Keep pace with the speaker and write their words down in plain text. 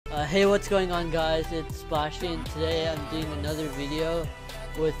Hey, what's going on, guys? It's Splashy, and today I'm doing another video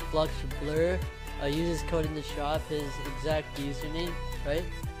with Blurr. Use his code in the shop, his exact username, right?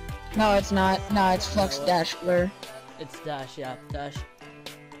 No, it's not. No, it's Flux-Blurr. It's Dash, yeah, Dash.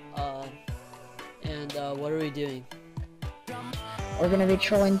 What are we doing? We're gonna be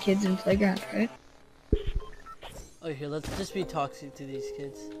trolling kids in playground, right? Oh, here, let's just be toxic to these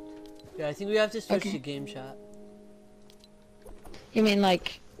kids. Yeah, I think we have to switch to game chat. You mean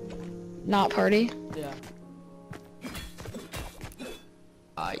like, not party? Yeah.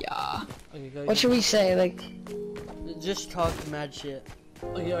 Yeah. Okay, go. What should we say? Like, just talk mad shit.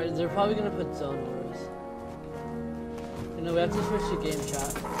 Okay, alright, they're probably gonna put zone wars. You know, we have to switch to game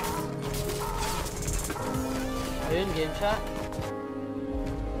chat. Are you in game chat?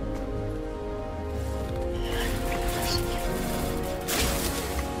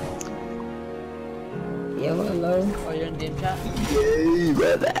 yo, hello. Are you in game chat? Yeah,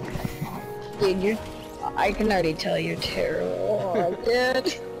 brother. Dude, I can already tell you're terrible. Oh,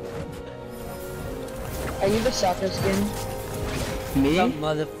 dude. Are you the soccer skin? Me? What's up,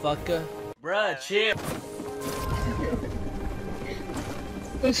 motherfucker? Bruh, chill.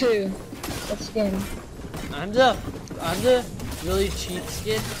 Who's who? What skin? I'm the really cheap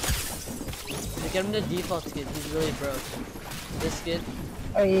skin. Like, I'm the default skin. He's really broke. This skin.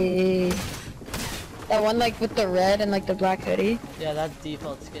 Oh yeah. That one like with the red and like the black hoodie? Yeah, that's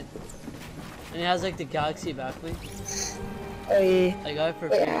default skin. And it has like the galaxy backbling. Oh yeah. I got it for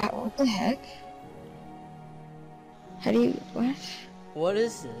free. free. What the heck? How do you, what? What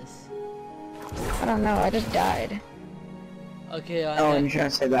is this? I don't know, I just died. Okay, oh, and you trying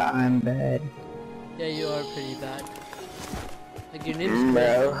to say that I'm bad. Yeah, you are pretty bad. Like, your name's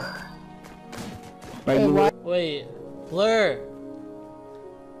bro. Hey, wait, Blurr?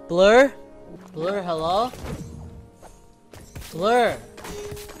 Blurr? Blurr, hello? Blurr?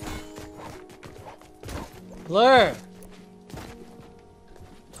 Blurr?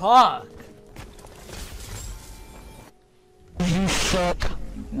 Talk! You suck.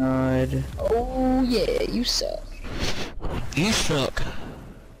 God. Oh yeah, you suck. You suck.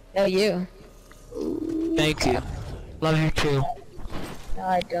 No, you. Thank you. Love you too. No,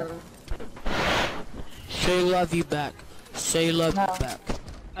 I don't. Say love you back. Say love you back.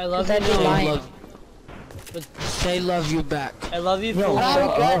 I love you. Say Love. Say love you back. I love you. No,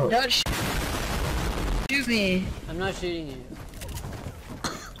 God, don't shoot me. I'm not shooting you.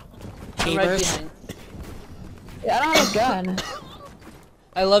 I'm Gamers. right behind. Yeah, I don't have a gun.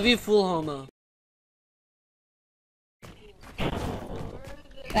 I love you, full homo. Can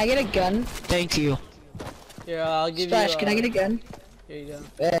I get a gun? Thank you. Here, I'll give Splash, you. can I get a gun? Here you go.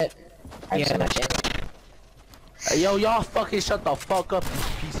 Bet. I have Yeah. so much ammo. Yo, y'all fucking shut the fuck up, you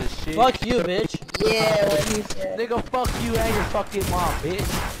piece of shit. Fuck you, bitch. Yeah, what you said. Nigga, fuck you and your fucking mom,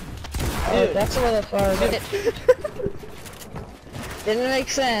 bitch. Oh, that's a little far. Didn't make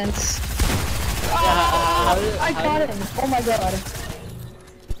sense. I got him. Oh my god.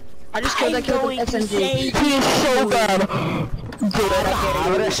 I just killed that kid with SMG. He's so bad.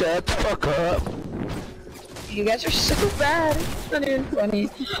 Shut the fuck up. You guys are so bad. It's not even funny.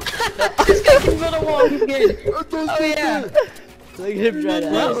 This guy can build a wall. He's good. Oh yeah. Look at him try to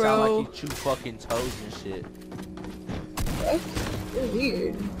You ask. sound like you chew fucking toes and shit. That's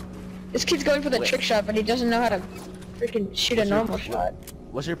weird. This kid's going for the trick shot, but he doesn't know how to freaking shoot a normal shot.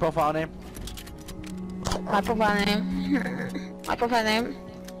 What's your profile name? My profile name. My profile name.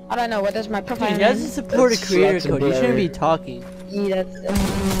 I don't know. What is my profile Dude, name? he has to support a creator code. You shouldn't be talking. Yeah,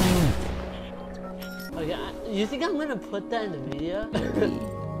 that's. Okay, you think I'm gonna put that in the video?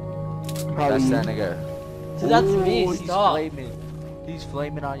 That's that nigga. Dude, that's me. Ooh, Stop. He's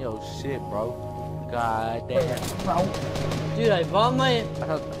flaming on your shit, bro. God damn. Dude, I bought my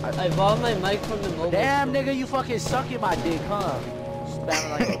mic from the mobile. Damn, store. nigga, you fucking sucking my dick, huh?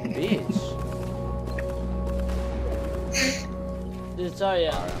 Spamming like a bitch. Dude, sorry,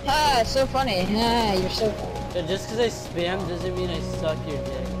 yeah. Ah, so funny. Ah, you're so funny. Yeah, just because I spam doesn't mean I suck your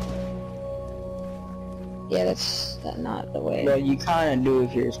dick. Yeah, that's not the way. Well, you kind of do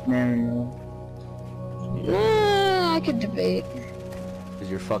if you're spamming though. I could debate. Cause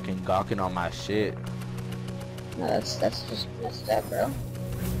you're fucking gawking on my shit. No, that's just messed up, bro.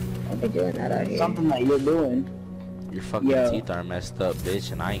 Don't be doing that out here. Something that you're doing. Your fucking Yo. teeth are messed up,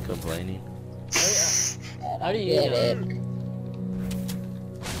 bitch, and I ain't complaining. How do you get it?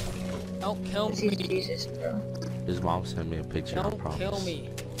 Don't kill me. Jesus, bro. His mom sent me a picture. I Don't promise. kill me.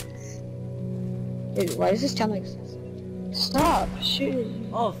 Dude, why does this sound like? Stop shooting.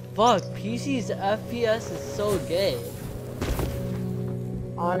 Oh fuck, PC's FPS is so gay.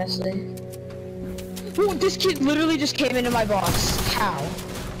 Honestly. Ooh, this kid literally just came into my box. How?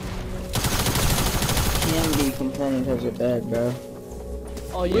 can't be complaining because you're bad, bro.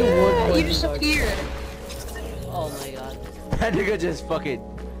 Oh, you would. You disappeared. Oh my god. That nigga just fucking.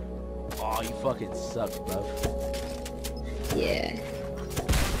 Oh, you fucking suck, bro. Yeah.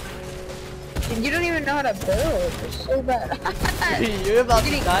 Dude, you don't even know how to build. You're so bad. You're about to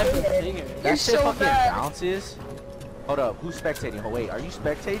Getting die from good. finger. That shit so fucking bad. bounces. Hold up, who's spectating? Oh wait, are you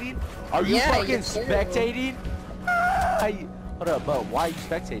spectating? Are you Yeah, fucking you're terrible. spectating? Hold up, but why are you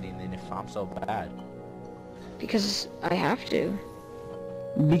spectating then if I'm so bad? Because I have to.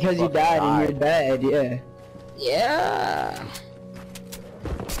 Because you Fucking died and died. you're bad, yeah. Yeah.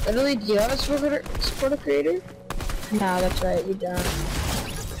 Literally, do you have a support creator? No, that's right, you don't.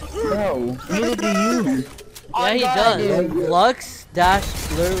 Bro, neither do you. Yeah, he God, does. dude. Flux dash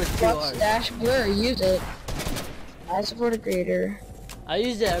blur with 2 Flux R's. dash blur, use it. I support a creator. I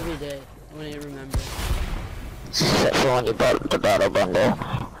use it every day when I remember. Except for when you bought the battle bundle.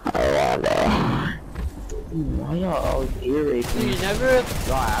 Why y'all all irritating Dude, me? you never.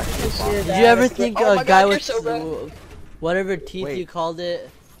 No, I actually Did you ever think Oh a my guy God, you're with so bad. whatever teeth Wait. you called it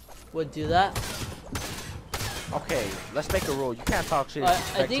would do that? Okay, let's make a rule. You can't talk shit I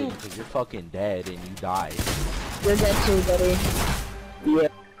spectating think- because you're fucking dead and you died. You're dead too, buddy. Yeah.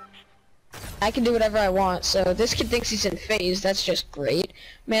 I can do whatever I want, so this kid thinks he's in phase, that's just great.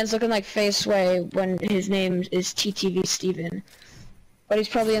 Man's looking like Phase Sway when his name is TTV Steven. But he's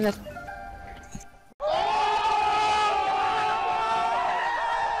probably in the...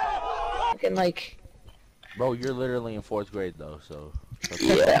 Fucking like... Bro, you're literally in 4th grade though, so.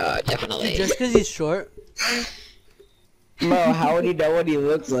 Yeah, definitely. Just because he's short? Bro, how would he know what he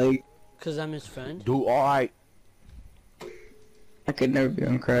looks like? Because I'm his friend? Do alright. I could never be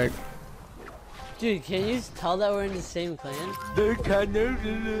on crack. Dude, can you tell that we're in the same clan?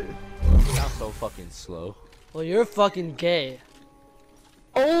 Sounds so fucking slow. Well, you're fucking gay.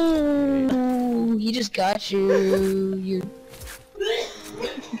 Oh, he just got you. You...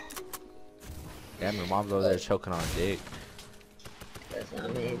 Damn, your mom's over there choking on dick. That's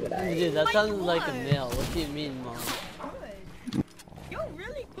not me, but I... Dude, that sounds like a male. What do you mean, mom? Good. You're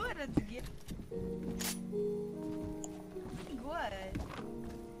really good at the game. Good.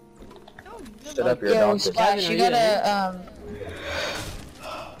 Stood up your Yo, dog. Splash, you Kevin, are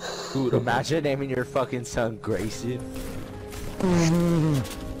gotta, Dude, imagine naming your fucking son Grayson.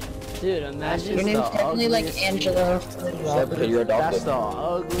 Dude, imagine. your name's the definitely like ugliest Angelo. Except because you're That's adopted. the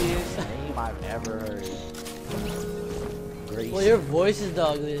ugliest name I've ever heard. Grayson. Well, your voice is the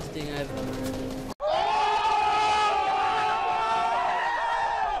ugliest thing I've ever heard.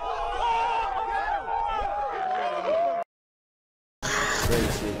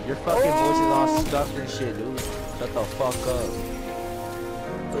 Grayson. Your fucking voice is all stuffed and shit, dude. Shut the fuck up.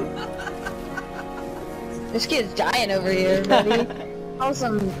 This kid's dying over here, buddy.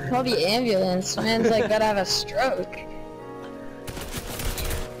 Call the ambulance. Man's like gotta have a stroke.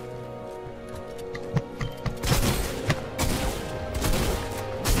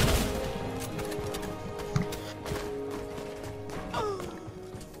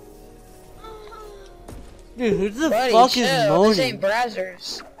 Dude, who the Buddy, fuck chill. is This moaning? ain't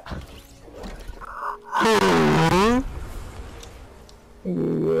Brazzers.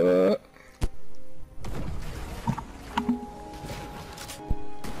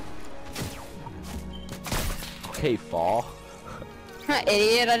 Okay, fall.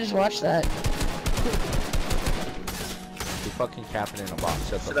 Idiot, I just watched that. You're fucking capping in a box.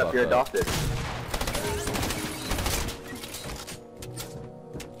 Shut the Shut fuck up, you're up. adopted.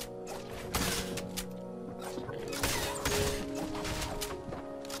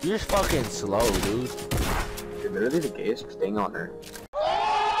 You're just fucking slow, dude. You're literally the gayest thing on earth.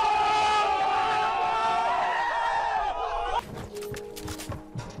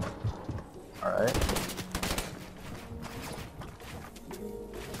 Alright.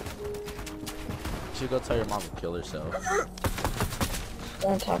 You should go tell your mom to kill herself.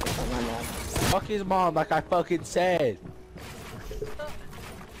 Don't talk about my mom. Fuck his mom, like I fucking said.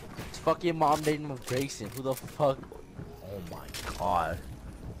 His fucking mom named him Grayson. Who the fuck? Oh my god.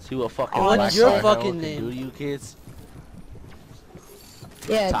 See what fucking What's Black your Rhino fucking can name? do to you kids?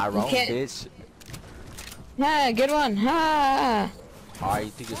 Yeah, Tyrone, you can't. bitch. Ah, good one. Ah. Alright,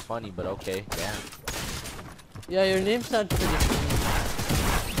 you think it's funny, but okay, damn. Yeah, your name's not pretty funny.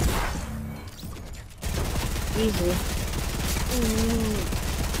 Easy.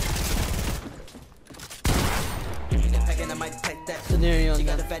 Scenario on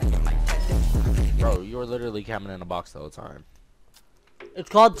that. Bro, you were literally camping in a box the whole time. It's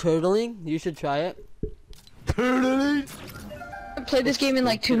called turtling. You should try it. Turtling? I played this game in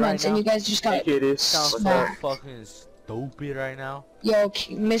like 2 Right months, and now? you guys just got It is. Sounds so smacked. fucking stupid right now. Yo,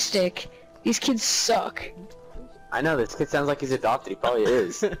 Mystic. These kids suck. I know, this kid sounds like he's adopted, he probably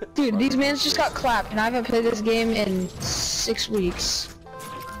is. Dude, these mans just got clapped, and I haven't played this game in 6 weeks.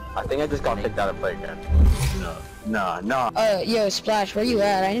 I think I just got kicked out of playground. No. Yo, Splash, where you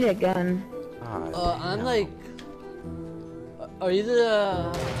at? I need a gun. I'm like... Are you the...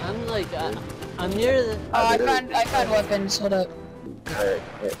 I'm near the... Oh, I found weapons, hold up. Alright,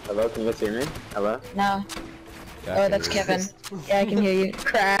 hello, can you guys hear me? Hello? No. Oh, that's Kevin. Yeah, I can hear you.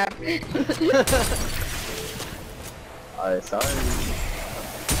 Crap. Alright, sorry.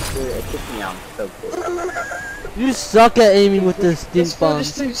 Dude, it kicked me out, so cool. You suck at aiming with this stink This fool bomb.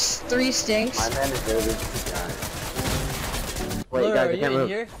 just threw 3 stinks. My man is literally dying. Wait, Blurr, guys, are I you can't in move.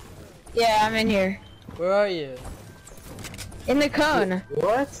 here? Yeah, I'm in here. Where are you? In the cone.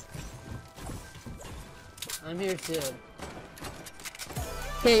 What? I'm here too.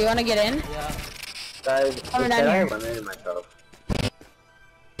 Here, you wanna get in? Yeah. Guys, Coming instead down I here. eliminated myself.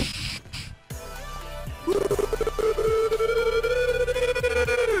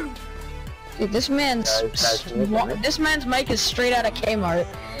 Dude, this man's Guys, can you hear me? this man's mic is straight out of Kmart.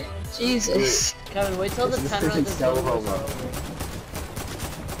 Jesus. Kevin, wait till the This timer on is this so video is homo. over.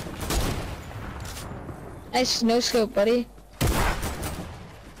 Nice no scope, buddy.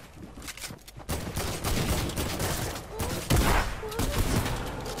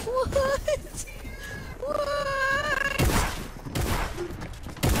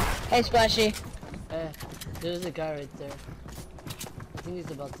 Hey, Splashy. Hey, there's a guy right there. I think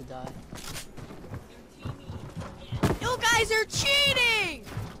he's about to die. You guys are cheating!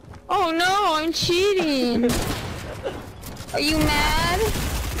 Oh no, I'm cheating. Are you mad?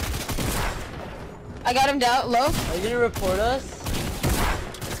 I got him down low. Are you gonna report us?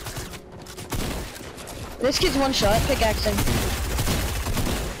 This kid's one shot, pickaxe him.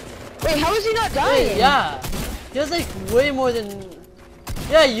 Wait, how is he not dying? Wait, yeah. He has like way more than...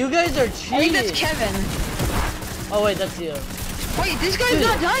 Yeah, you guys are I cheating. think that's Kevin. Oh wait, that's you. Wait, this guy's Dude,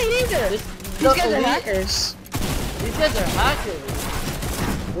 not dying either. This, These the guys are elite- hackers. These guys are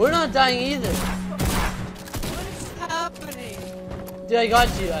hackers. We're not dying either. What is happening? Dude, I got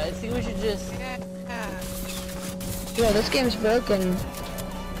you. I think we should just... Yo, this game's broken.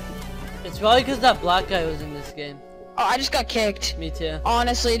 It's probably because that black guy was in this game. Oh, I just got kicked. Me too.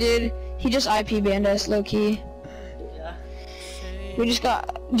 Honestly, dude, he just IP banned us, low key. Yeah. We just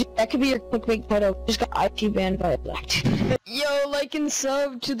got. Dude, that could be your clickbait title. Just got IP banned by a black dude. Yo, like and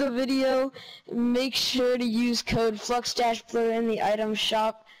sub to the video. Make sure to use code FLUX-BLURR in the item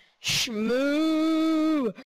shop. Shmoo!